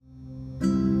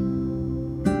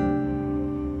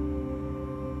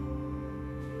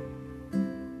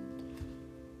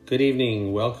Good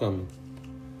evening. Welcome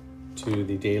to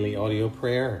the daily audio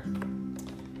prayer.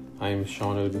 I am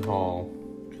Sean Odenhall.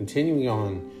 Continuing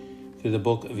on through the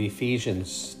book of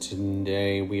Ephesians.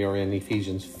 Today we are in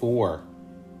Ephesians 4,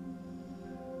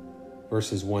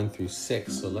 verses 1 through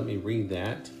 6. So let me read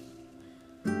that.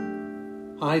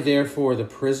 I, therefore, the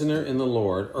prisoner in the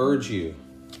Lord, urge you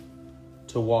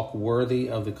to walk worthy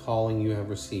of the calling you have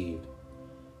received,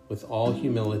 with all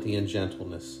humility and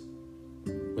gentleness,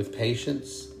 with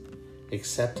patience,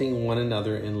 accepting one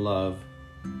another in love,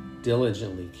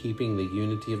 diligently keeping the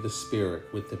unity of the Spirit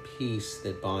with the peace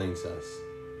that binds us.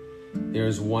 There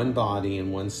is one body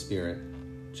and one Spirit,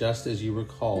 just as you were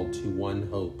called to one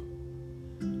hope.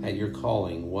 At your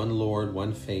calling, one Lord,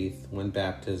 one faith, one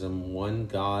baptism, one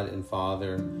God and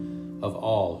Father of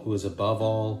all, who is above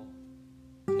all,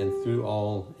 and through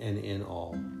all, and in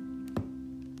all.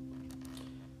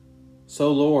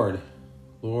 So Lord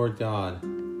God,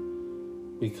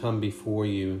 we come before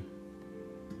you,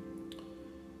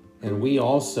 and we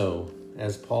also,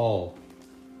 as Paul,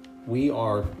 we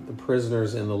are the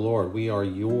prisoners in the Lord. We are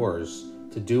yours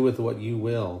to do with what you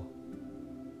will.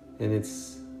 And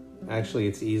it's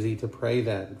easy to pray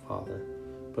that, Father,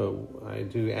 but I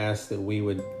do ask that we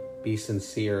would be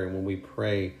sincere, and when we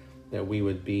pray, that we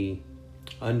would be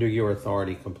under your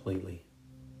authority completely,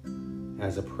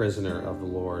 as a prisoner of the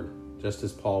Lord, just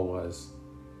as Paul was.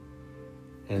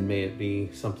 And may it be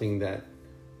something that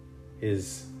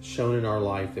is shown in our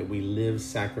life, that we live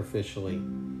sacrificially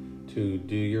to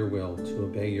do your will, to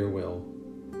obey your will,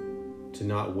 to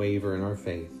not waver in our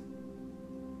faith.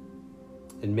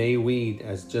 And may we,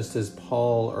 just as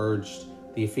Paul urged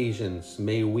the Ephesians,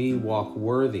 may we walk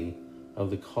worthy of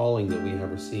the calling that we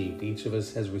have received. Each of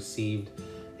us has received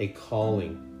a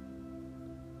calling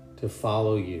to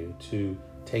follow you, to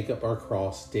take up our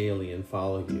cross daily and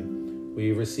follow you.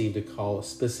 We've received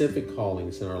specific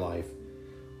callings in our life.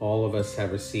 All of us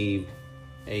have received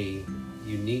a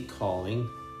unique calling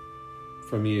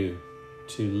from you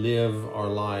to live our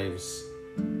lives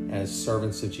as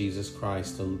servants of Jesus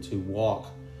Christ, to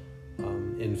walk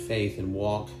in faith and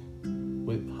walk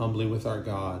humbly with our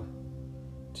God.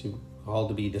 We are called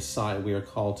to be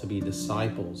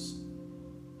disciples,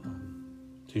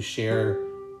 to share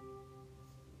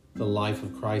the life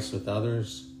of Christ with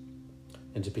others,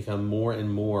 and to become more and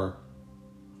more,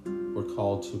 we're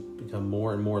called to become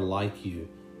more and more like you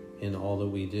in all that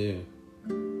we do.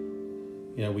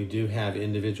 We do have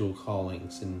individual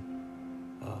callings, and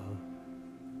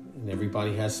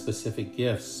everybody has specific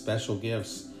gifts, special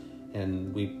gifts,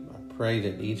 and I pray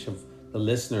that each of the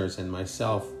listeners and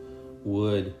myself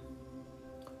would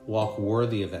walk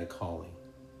worthy of that calling,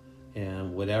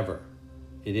 and whatever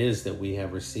it is that we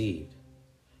have received.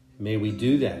 May we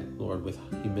do that, Lord, with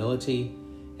humility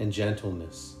and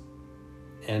gentleness,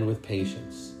 and with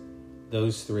patience.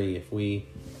 Those three, if we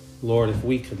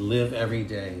could live every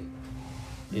day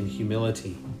in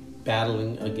humility,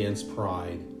 battling against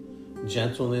pride.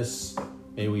 Gentleness,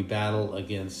 may we battle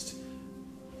against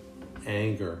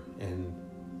anger and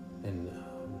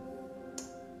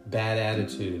bad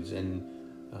attitudes and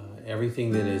everything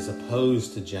that is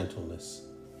opposed to gentleness.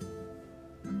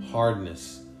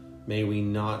 Hardness, may we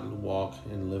not walk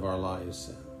and live our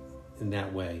lives in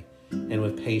that way. And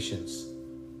with patience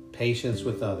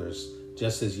with others,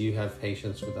 just as you have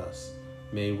patience with us.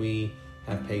 May we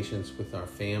have patience with our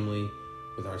family,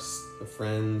 with our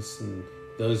friends, and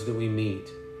those that we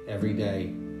meet every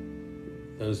day,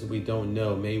 those that we don't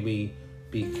know. May we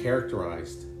be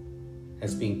characterized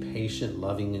as being patient,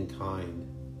 loving, and kind.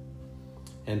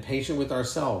 And patient with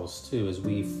ourselves, too, as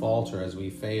we falter, as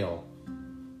we fail,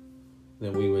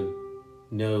 that we would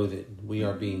know that we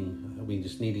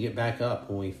just need to get back up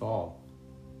when we fall.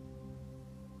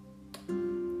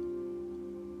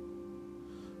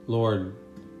 Lord,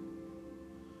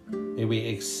 may we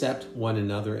accept one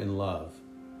another in love.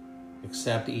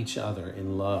 Accept each other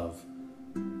in love,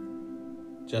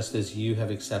 just as you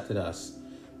have accepted us.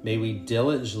 May we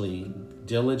diligently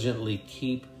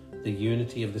keep the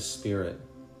unity of the Spirit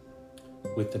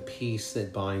with the peace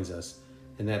that binds us.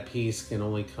 And that peace can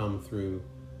only come through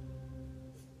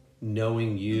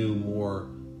knowing you more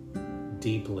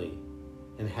deeply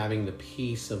and having the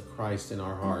peace of Christ in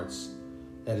our hearts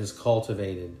that is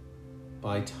cultivated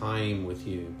by time with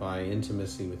you, by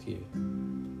intimacy with you.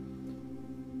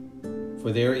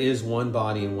 For there is one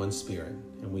body and one Spirit,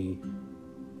 and we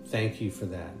thank you for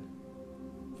that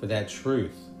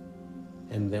truth,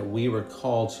 and that we were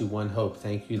called to one hope.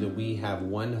 Thank you that we have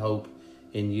one hope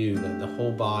in you, that the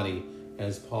whole body,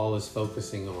 as Paul is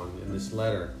focusing on in this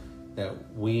letter, that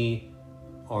we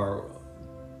are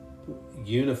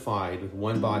unified with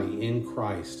one body in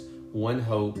Christ, one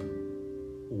hope,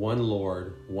 one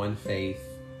Lord, one faith,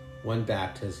 one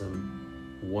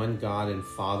baptism, one God and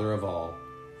Father of all.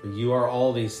 For you are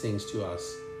all these things to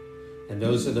us. And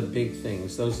those are the big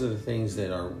things. Those are the things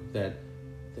that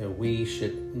we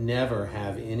should never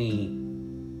have any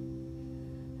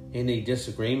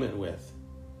disagreement with.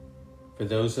 For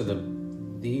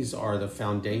these are the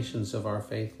foundations of our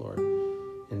faith, Lord.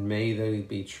 And may they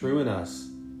be true in us,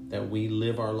 that we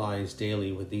live our lives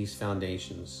daily with these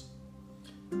foundations.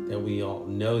 That we all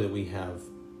know that we have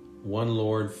one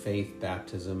Lord, faith,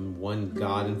 baptism, one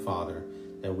God and Father,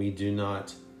 that we do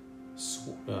not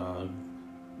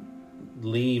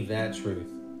leave that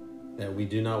truth, that we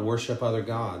do not worship other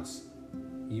gods.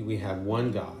 We have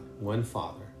one God, one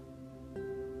Father,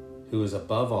 who is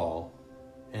above all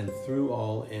and through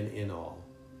all and in all.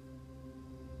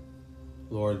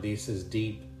 Lord, this is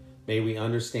deep. May we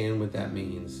understand what that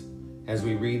means. As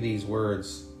we read these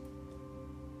words,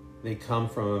 they come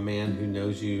from a man who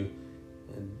knows you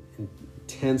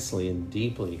intensely and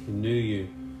deeply, who knew you,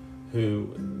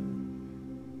 who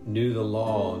knew the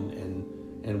law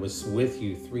and was with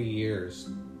you 3 years.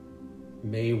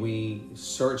 May we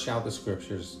search out the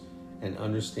scriptures and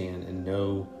understand and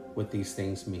know what these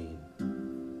things mean,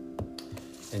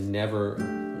 and never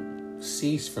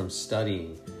cease from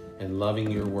studying and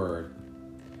loving your word.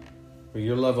 For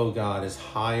your love, O God, is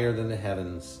higher than the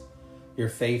heavens. Your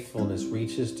faithfulness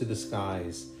reaches to the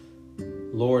skies.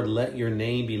 Lord, let your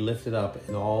name be lifted up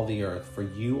in all the earth, for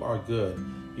you are good.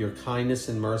 Your kindness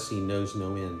and mercy knows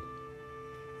no end.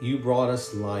 You brought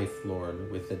us life,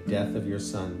 Lord, with the death of your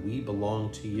Son. We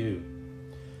belong to you.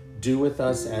 Do with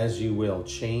us as you will.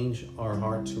 Change our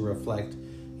heart to reflect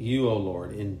you, O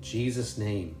Lord, in Jesus'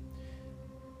 name.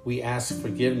 We ask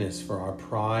forgiveness for our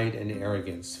pride and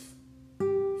arrogance.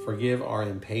 Forgive our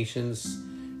impatience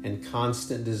and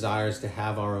constant desires to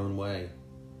have our own way.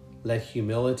 Let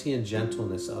humility and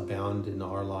gentleness abound in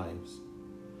our lives.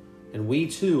 And we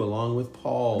too, along with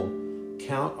Paul,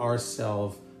 count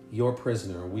ourselves your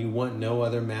prisoner. We want no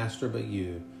other master but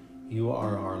you. You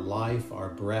are our life, our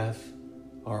breath,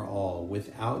 our all.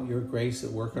 Without your grace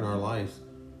at work in our lives,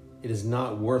 it is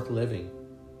not worth living.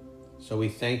 So we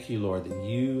thank you, Lord, that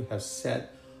you have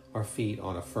set our feet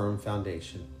on a firm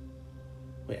foundation.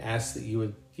 We ask that you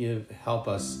would help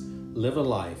us live a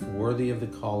life worthy of the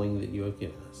calling that you have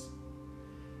given us.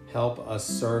 Help us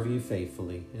serve you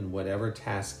faithfully in whatever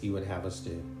task you would have us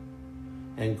do.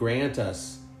 And grant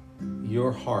us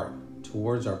your heart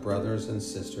towards our brothers and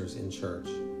sisters in church,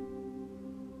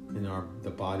 in the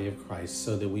body of Christ,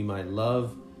 so that we might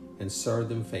love and serve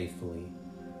them faithfully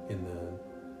in the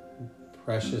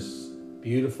precious,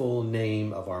 beautiful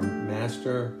name of our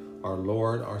Master, our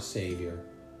Lord, our Savior,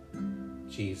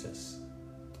 Jesus.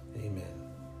 Amen.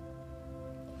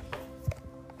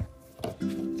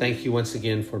 Thank you once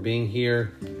again for being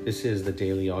here. This is the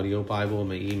Daily Audio Bible.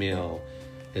 My email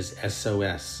is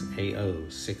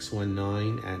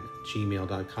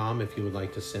sosao619@gmail.com. If you would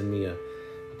like to send me a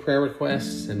prayer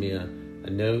request, send me a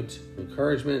note,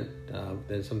 encouragement,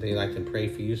 that's something that I can pray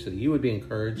for you so that you would be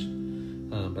encouraged.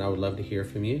 But I would love to hear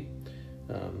from you.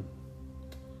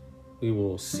 We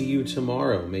will see you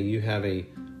tomorrow. May you have a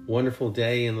wonderful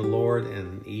day in the Lord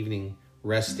and evening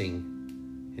resting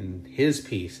in his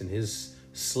peace and his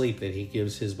sleep that he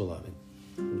gives his beloved.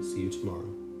 We'll see you tomorrow.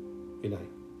 Good night.